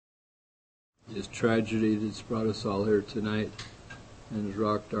This tragedy that's brought us all here tonight and has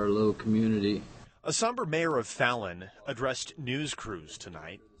rocked our little community. A somber mayor of Fallon addressed news crews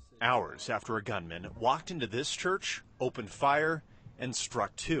tonight, hours after a gunman walked into this church, opened fire, and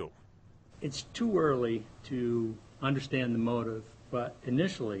struck two. It's too early to understand the motive, but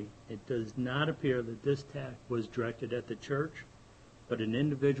initially it does not appear that this attack was directed at the church, but an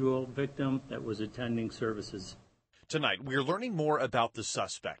individual victim that was attending services. Tonight, we're learning more about the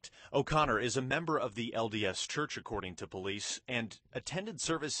suspect. O'Connor is a member of the LDS Church, according to police, and attended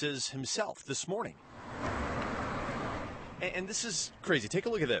services himself this morning. And this is crazy. Take a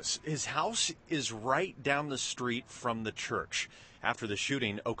look at this. His house is right down the street from the church. After the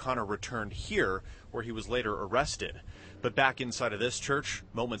shooting, O'Connor returned here, where he was later arrested. But back inside of this church,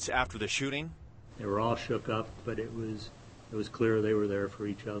 moments after the shooting, they were all shook up, but it was clear they were there for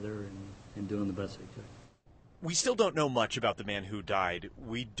each other and doing the best they could. We still don't know much about the man who died.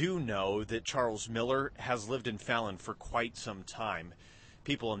 We do know that Charles Miller has lived in Fallon for quite some time.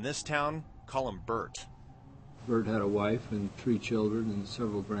 People in this town call him Bert. Bert had a wife and 3 children and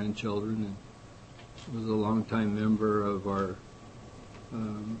several grandchildren, and was a longtime member of our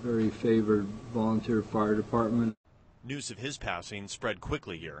very favored volunteer fire department. News of his passing spread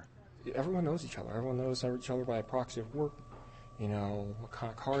quickly here. Everyone knows each other. Everyone knows each other by proxy of work, what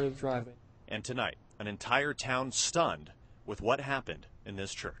kind of car they're driving. And tonight, an entire town stunned with what happened in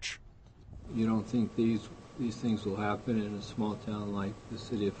this church. You don't think these things will happen in a small town like the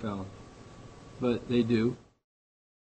City of Fallon, but they do.